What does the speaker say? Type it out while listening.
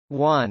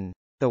1.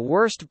 The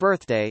Worst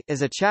Birthday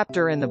is a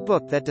chapter in the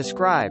book that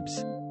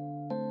describes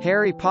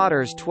Harry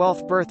Potter's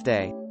 12th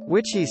birthday,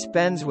 which he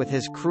spends with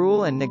his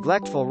cruel and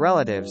neglectful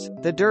relatives,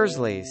 the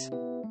Dursleys.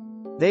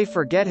 They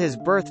forget his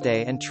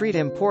birthday and treat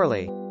him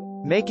poorly,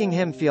 making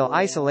him feel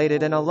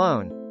isolated and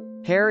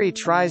alone. Harry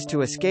tries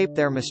to escape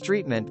their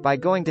mistreatment by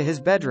going to his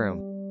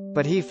bedroom,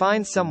 but he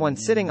finds someone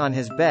sitting on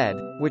his bed,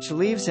 which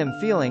leaves him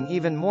feeling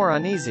even more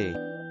uneasy.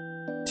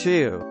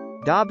 2.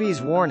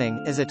 Dobby's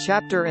Warning is a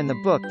chapter in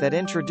the book that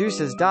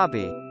introduces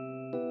Dobby,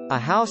 a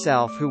house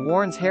elf who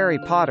warns Harry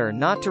Potter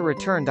not to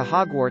return to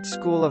Hogwarts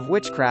School of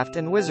Witchcraft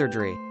and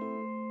Wizardry.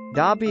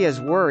 Dobby is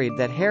worried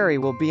that Harry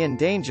will be in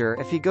danger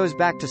if he goes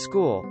back to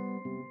school,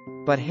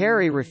 but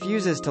Harry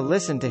refuses to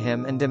listen to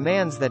him and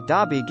demands that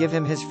Dobby give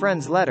him his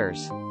friend's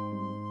letters.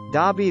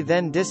 Dobby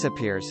then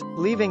disappears,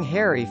 leaving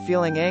Harry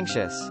feeling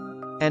anxious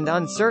and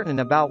uncertain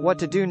about what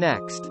to do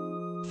next.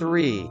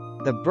 3.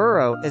 The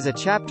Burrow is a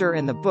chapter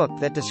in the book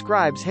that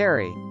describes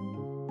Harry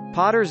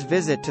Potter's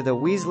visit to the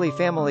Weasley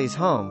family's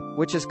home,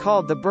 which is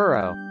called the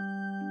Burrow.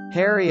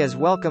 Harry is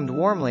welcomed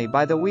warmly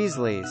by the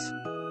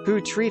Weasleys,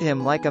 who treat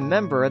him like a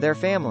member of their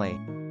family.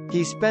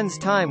 He spends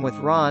time with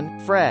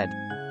Ron, Fred,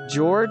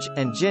 George,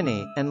 and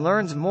Ginny, and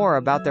learns more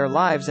about their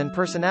lives and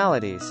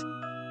personalities.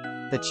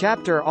 The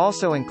chapter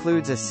also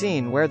includes a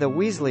scene where the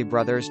Weasley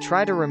brothers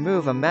try to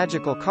remove a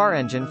magical car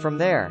engine from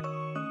their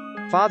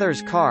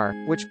father's car,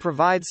 which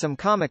provides some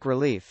comic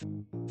relief.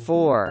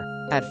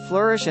 4. At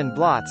Flourish and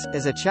Blots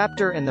is a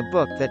chapter in the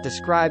book that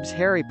describes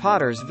Harry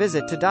Potter's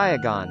visit to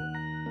Diagon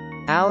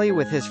Alley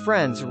with his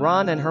friends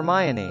Ron and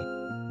Hermione.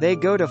 They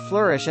go to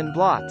Flourish and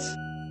Blots,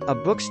 a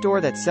bookstore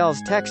that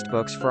sells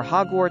textbooks for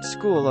Hogwarts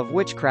School of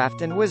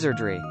Witchcraft and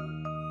Wizardry.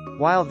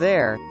 While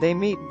there, they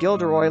meet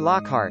Gilderoy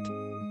Lockhart,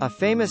 a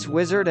famous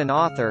wizard and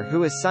author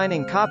who is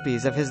signing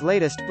copies of his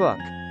latest book.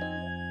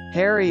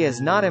 Harry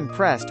is not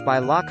impressed by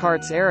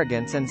Lockhart's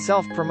arrogance and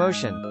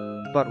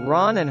self-promotion, but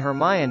Ron and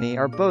Hermione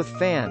are both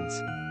fans.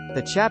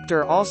 The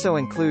chapter also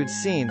includes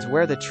scenes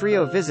where the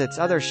trio visits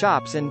other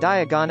shops in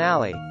Diagon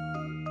Alley,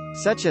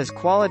 such as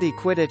Quality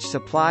Quidditch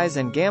Supplies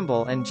and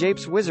Gamble and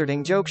Jape's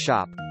Wizarding Joke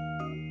Shop.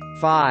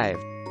 5.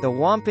 The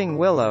Whomping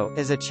Willow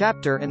is a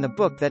chapter in the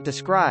book that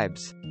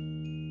describes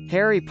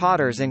Harry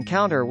Potter's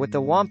encounter with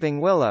the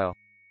Whomping Willow,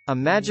 a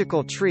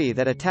magical tree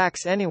that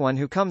attacks anyone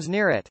who comes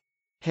near it.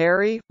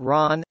 Harry,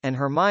 Ron, and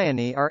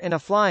Hermione are in a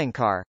flying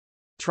car,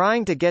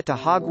 trying to get to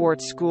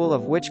Hogwarts School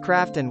of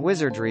Witchcraft and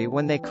Wizardry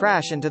when they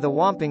crash into the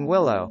Whomping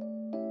Willow.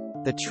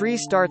 The tree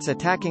starts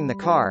attacking the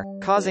car,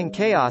 causing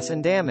chaos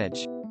and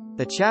damage.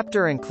 The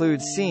chapter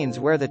includes scenes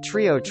where the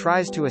trio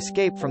tries to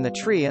escape from the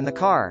tree and the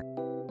car,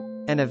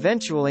 and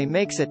eventually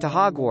makes it to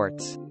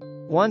Hogwarts.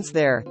 Once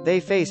there, they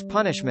face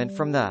punishment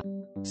from the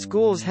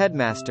school's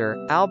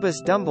headmaster,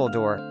 Albus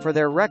Dumbledore, for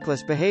their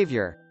reckless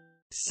behavior.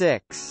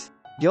 6.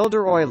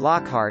 Gilderoy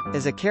Lockhart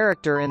is a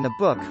character in the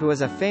book who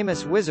is a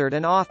famous wizard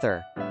and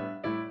author.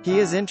 He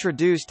is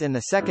introduced in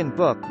the second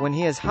book when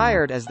he is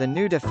hired as the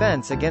new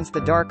defense against the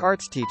dark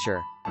arts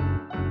teacher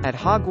at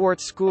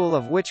Hogwarts School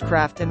of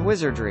Witchcraft and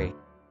Wizardry.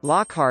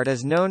 Lockhart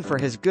is known for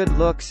his good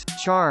looks,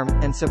 charm,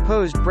 and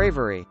supposed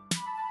bravery.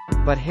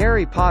 But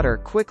Harry Potter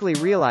quickly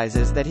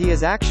realizes that he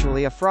is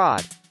actually a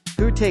fraud,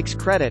 who takes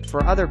credit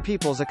for other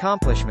people's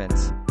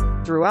accomplishments.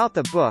 Throughout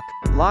the book,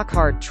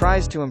 Lockhart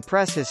tries to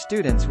impress his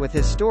students with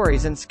his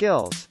stories and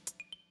skills,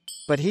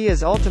 but he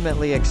is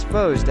ultimately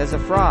exposed as a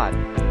fraud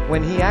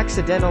when he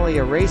accidentally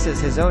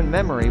erases his own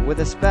memory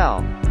with a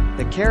spell.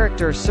 The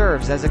character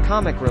serves as a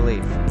comic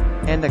relief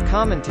and a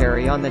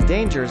commentary on the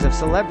dangers of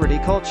celebrity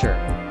culture.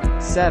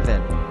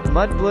 7.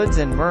 Mudbloods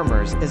and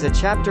Murmurs is a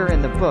chapter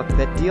in the book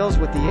that deals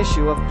with the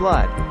issue of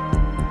blood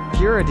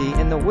purity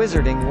in the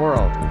wizarding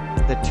world.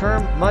 The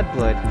term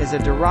mudblood is a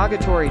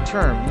derogatory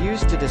term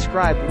used to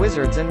describe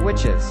wizards and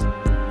witches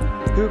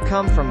who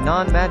come from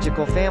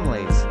non-magical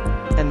families,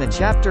 and the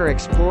chapter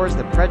explores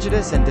the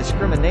prejudice and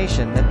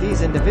discrimination that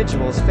these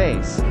individuals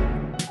face.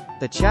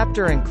 The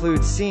chapter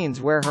includes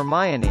scenes where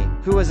Hermione,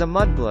 who is a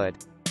mudblood,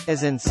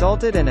 is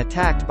insulted and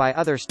attacked by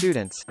other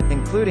students,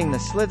 including the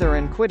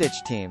Slytherin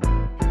Quidditch team.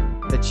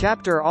 The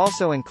chapter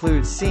also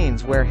includes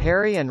scenes where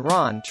Harry and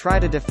Ron try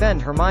to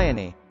defend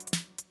Hermione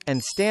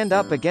and stand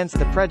up against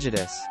the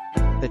prejudice.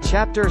 The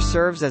chapter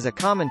serves as a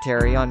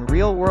commentary on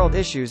real-world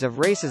issues of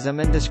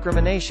racism and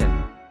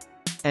discrimination,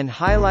 and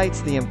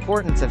highlights the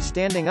importance of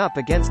standing up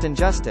against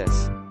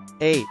injustice.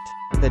 8.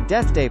 The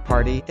Death Day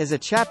Party is a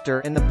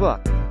chapter in the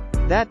book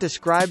that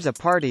describes a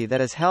party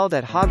that is held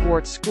at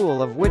Hogwarts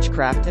School of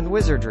Witchcraft and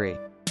Wizardry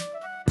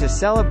to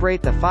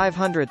celebrate the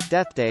 500th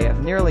death day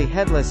of nearly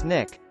headless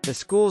Nick, the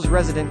school's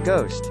resident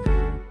ghost.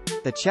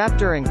 The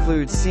chapter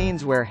includes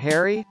scenes where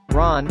Harry,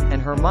 Ron,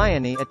 and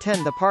Hermione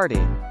attend the party,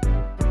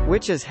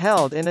 which is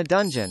held in a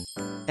dungeon,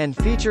 and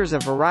features a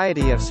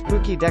variety of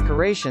spooky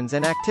decorations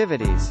and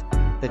activities.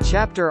 The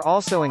chapter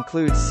also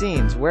includes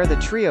scenes where the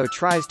trio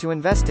tries to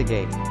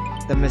investigate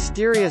the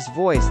mysterious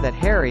voice that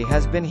Harry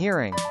has been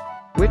hearing,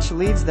 which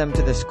leads them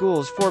to the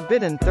school's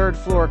forbidden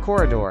third-floor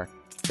corridor.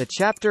 The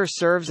chapter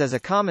serves as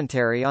a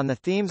commentary on the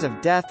themes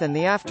of death and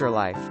the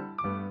afterlife.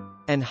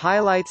 and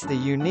highlights the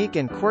unique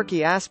and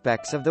quirky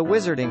aspects of the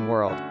wizarding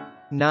world.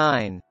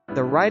 9.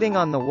 The Writing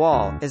on the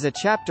Wall is a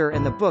chapter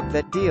in the book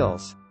that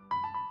deals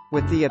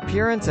with the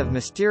appearance of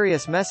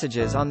mysterious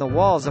messages on the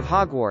walls of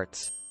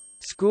Hogwarts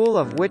School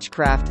of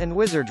Witchcraft and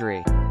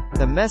Wizardry.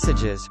 The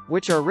messages,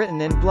 which are written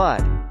in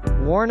blood,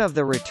 warn of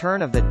the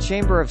return of the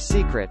Chamber of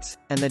Secrets,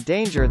 and the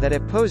danger that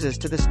it poses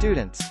to the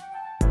students.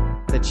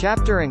 The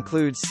chapter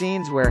includes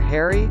scenes where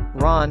Harry,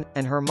 Ron,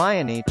 and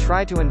Hermione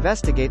try to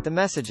investigate the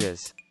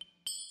messages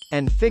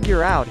and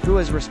figure out who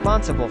is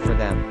responsible for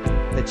them.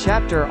 The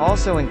chapter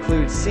also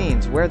includes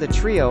scenes where the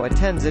trio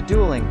attends a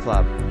dueling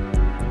club,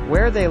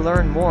 where they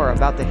learn more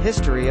about the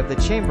history of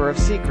the Chamber of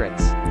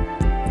Secrets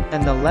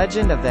and the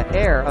legend of the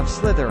Heir of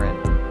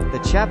Slytherin.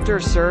 The chapter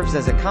serves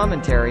as a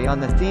commentary on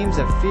the themes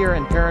of fear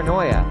and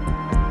paranoia,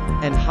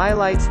 and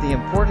highlights the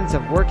importance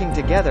of working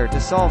together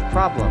to solve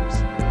problems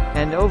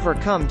and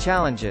overcome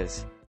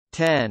challenges.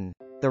 10.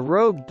 The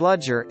Rogue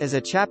Bludger is a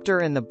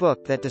chapter in the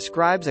book that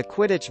describes a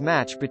Quidditch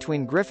match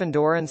between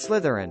Gryffindor and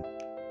Slytherin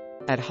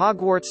at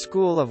Hogwarts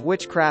School of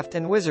Witchcraft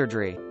and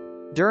Wizardry.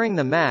 During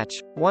the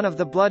match, one of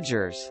the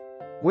bludgers,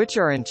 which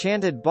are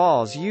enchanted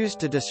balls used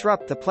to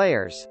disrupt the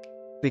players,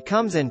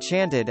 becomes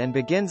enchanted and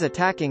begins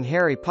attacking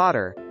Harry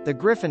Potter, the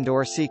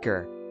Gryffindor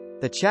Seeker.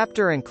 The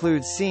chapter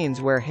includes scenes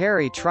where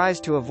Harry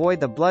tries to avoid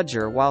the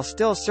bludger while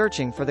still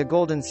searching for the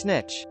golden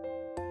snitch,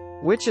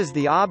 which is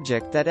the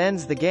object that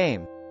ends the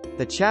game.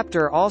 The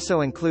chapter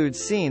also includes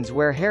scenes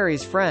where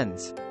Harry's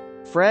friends,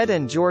 Fred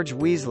and George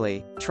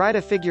Weasley, try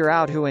to figure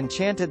out who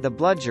enchanted the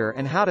bludger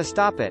and how to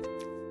stop it.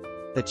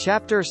 The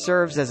chapter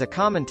serves as a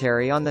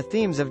commentary on the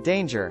themes of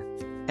danger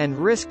and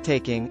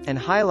risk-taking, and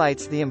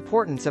highlights the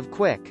importance of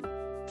quick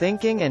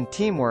thinking and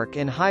teamwork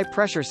in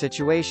high-pressure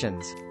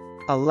situations.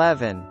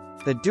 11.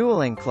 The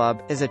Dueling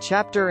Club is a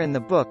chapter in the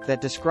book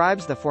that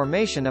describes the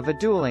formation of a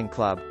dueling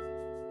club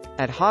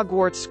at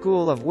Hogwarts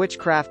School of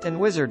Witchcraft and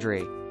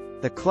Wizardry.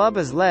 The club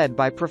is led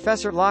by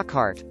Professor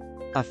Lockhart,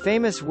 a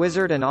famous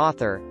wizard and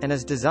author, and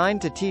is designed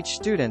to teach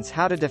students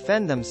how to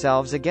defend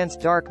themselves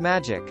against dark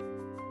magic.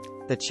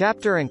 The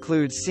chapter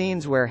includes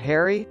scenes where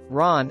Harry,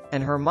 Ron,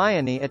 and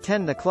Hermione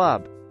attend the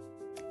club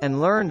and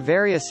learn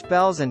various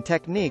spells and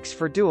techniques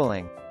for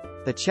dueling.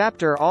 The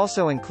chapter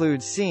also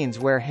includes scenes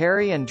where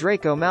Harry and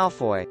Draco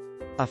Malfoy,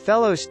 a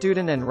fellow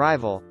student and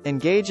rival,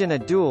 engage in a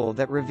duel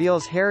that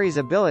reveals Harry's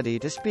ability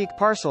to speak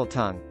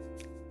Parseltongue,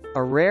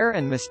 a rare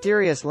and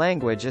mysterious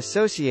language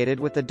associated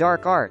with the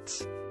dark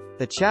arts.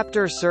 The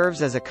chapter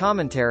serves as a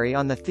commentary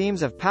on the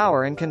themes of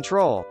power and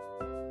control,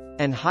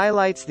 and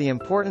highlights the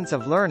importance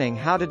of learning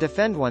how to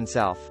defend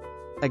oneself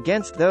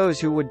against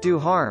those who would do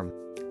harm.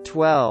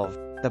 12.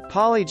 The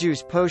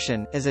Polyjuice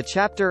Potion is a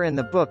chapter in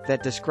the book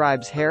that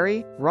describes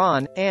Harry,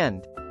 Ron,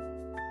 and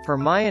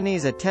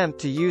Hermione's attempt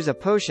to use a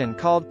potion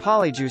called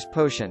Polyjuice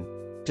Potion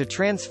to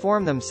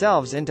transform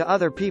themselves into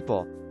other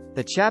people.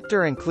 The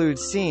chapter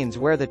includes scenes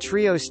where the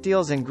trio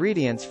steals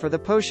ingredients for the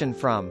potion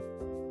from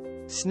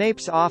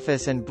Snape's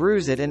office and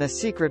brews it in a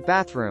secret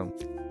bathroom.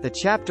 The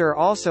chapter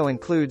also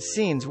includes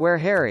scenes where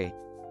Harry,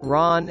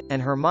 Ron,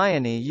 and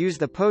Hermione use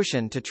the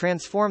potion to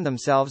transform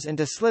themselves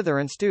into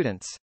Slytherin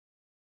students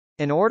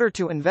in order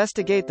to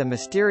investigate the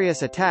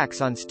mysterious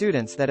attacks on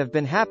students that have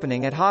been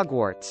happening at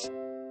Hogwarts.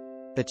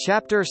 The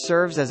chapter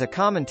serves as a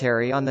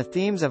commentary on the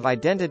themes of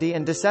identity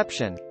and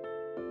deception,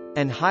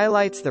 and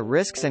highlights the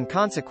risks and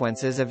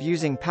consequences of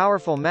using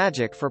powerful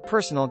magic for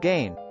personal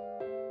gain.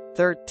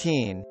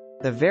 13.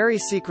 The Very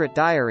Secret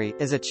Diary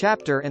is a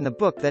chapter in the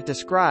book that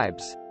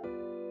describes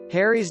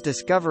Harry's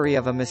discovery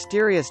of a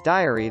mysterious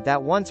diary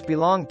that once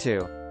belonged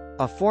to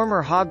a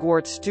former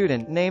Hogwarts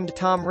student named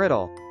Tom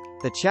Riddle.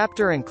 The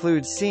chapter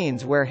includes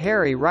scenes where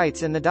Harry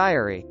writes in the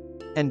diary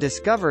and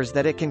discovers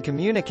that it can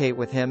communicate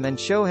with him and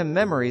show him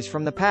memories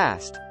from the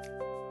past.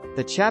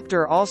 The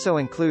chapter also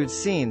includes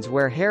scenes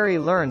where Harry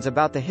learns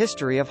about the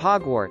history of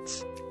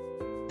Hogwarts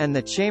and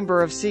the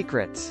Chamber of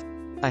Secrets,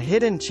 a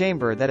hidden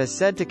chamber that is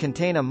said to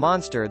contain a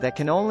monster that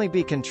can only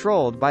be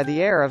controlled by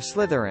the heir of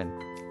Slytherin.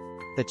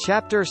 The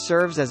chapter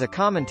serves as a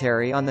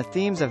commentary on the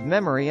themes of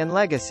memory and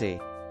legacy,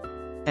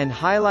 and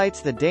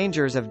highlights the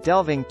dangers of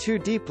delving too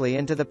deeply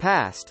into the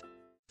past.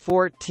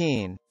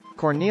 14.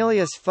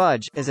 Cornelius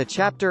Fudge is a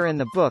chapter in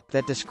the book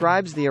that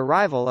describes the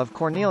arrival of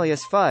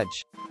Cornelius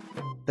Fudge,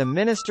 the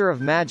Minister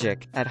of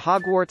Magic, at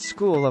Hogwarts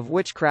School of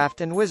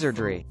Witchcraft and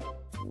Wizardry.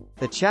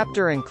 The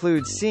chapter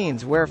includes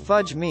scenes where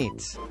Fudge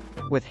meets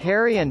with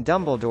Harry and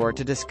Dumbledore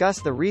to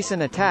discuss the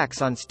recent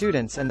attacks on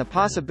students and the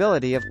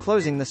possibility of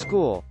closing the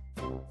school.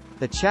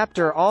 The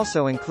chapter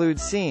also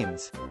includes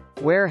scenes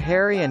where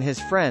Harry and his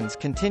friends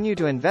continue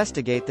to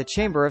investigate the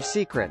Chamber of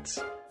Secrets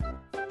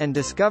and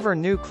discover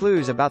new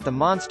clues about the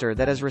monster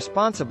that is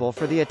responsible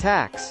for the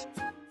attacks.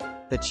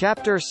 The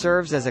chapter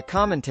serves as a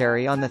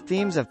commentary on the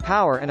themes of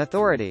power and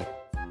authority,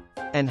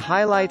 and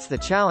highlights the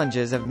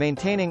challenges of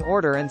maintaining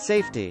order and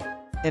safety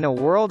in a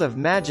world of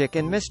magic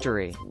and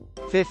mystery.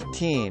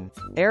 15.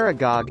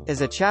 Aragog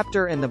is a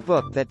chapter in the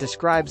book that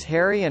describes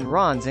Harry and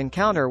Ron's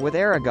encounter with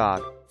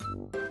Aragog,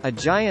 a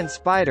giant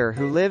spider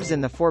who lives in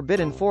the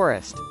Forbidden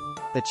Forest.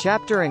 The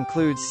chapter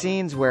includes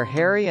scenes where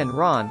Harry and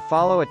Ron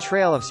follow a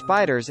trail of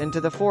spiders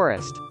into the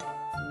forest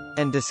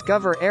and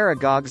discover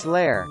Aragog's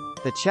lair.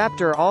 The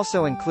chapter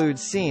also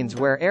includes scenes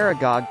where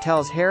Aragog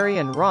tells Harry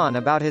and Ron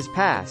about his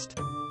past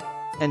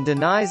and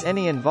denies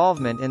any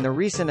involvement in the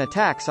recent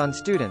attacks on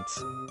students.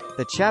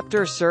 The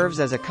chapter serves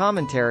as a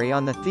commentary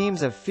on the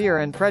themes of fear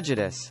and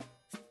prejudice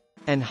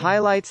and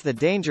highlights the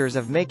dangers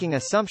of making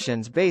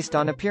assumptions based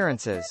on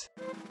appearances.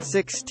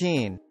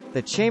 16.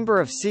 The Chamber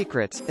of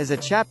Secrets is a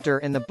chapter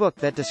in the book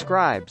that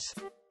describes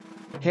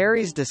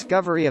Harry's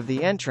discovery of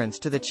the entrance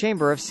to the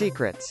Chamber of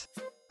Secrets,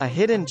 a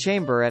hidden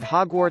chamber at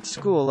Hogwarts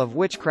School of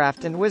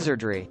Witchcraft and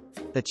Wizardry.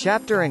 The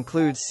chapter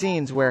includes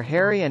scenes where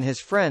Harry and his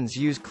friends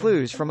use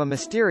clues from a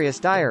mysterious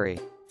diary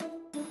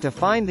to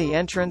find the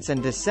entrance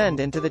and descend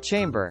into the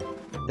chamber.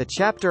 The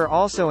chapter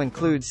also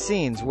includes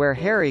scenes where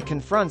Harry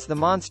confronts the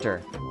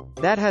monster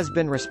that has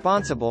been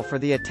responsible for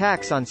the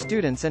attacks on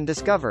students and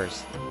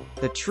discovers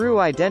the true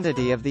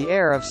identity of the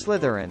heir of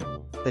Slytherin.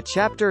 The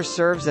chapter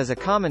serves as a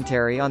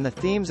commentary on the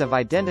themes of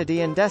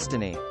identity and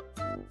destiny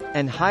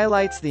and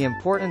highlights the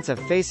importance of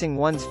facing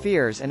one's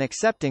fears and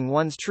accepting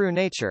one's true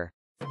nature.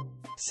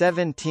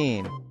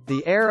 17.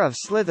 The Heir of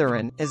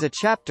Slytherin is a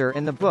chapter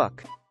in the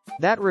book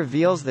that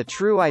reveals the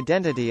true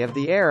identity of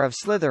the heir of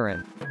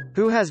Slytherin,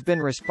 who has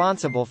been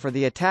responsible for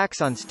the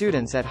attacks on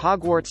students at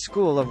Hogwarts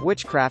School of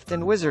Witchcraft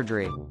and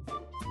Wizardry.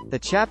 The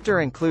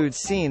chapter includes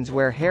scenes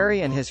where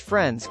Harry and his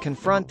friends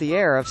confront the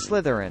heir of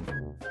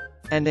Slytherin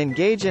and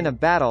engage in a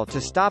battle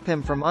to stop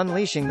him from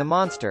unleashing the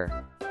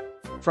monster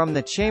from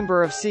the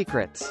Chamber of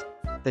Secrets.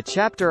 The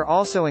chapter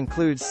also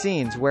includes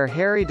scenes where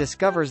Harry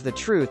discovers the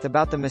truth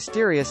about the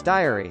mysterious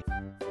diary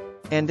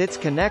and its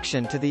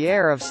connection to the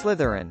heir of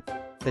Slytherin.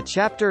 The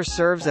chapter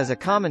serves as a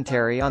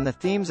commentary on the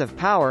themes of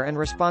power and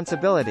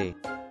responsibility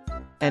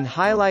and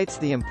highlights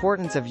the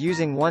importance of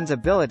using one's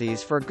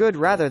abilities for good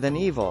rather than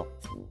evil.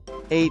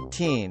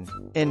 18.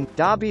 In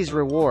Dobby's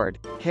Reward,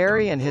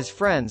 Harry and his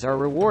friends are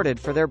rewarded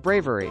for their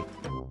bravery.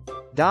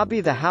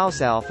 Dobby the house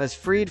elf is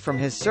freed from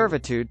his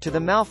servitude to the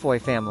Malfoy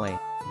family.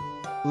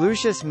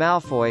 Lucius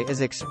Malfoy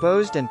is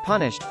exposed and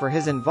punished for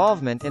his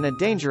involvement in a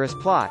dangerous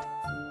plot.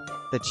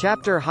 The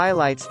chapter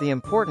highlights the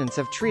importance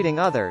of treating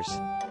others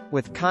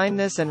with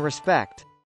kindness and respect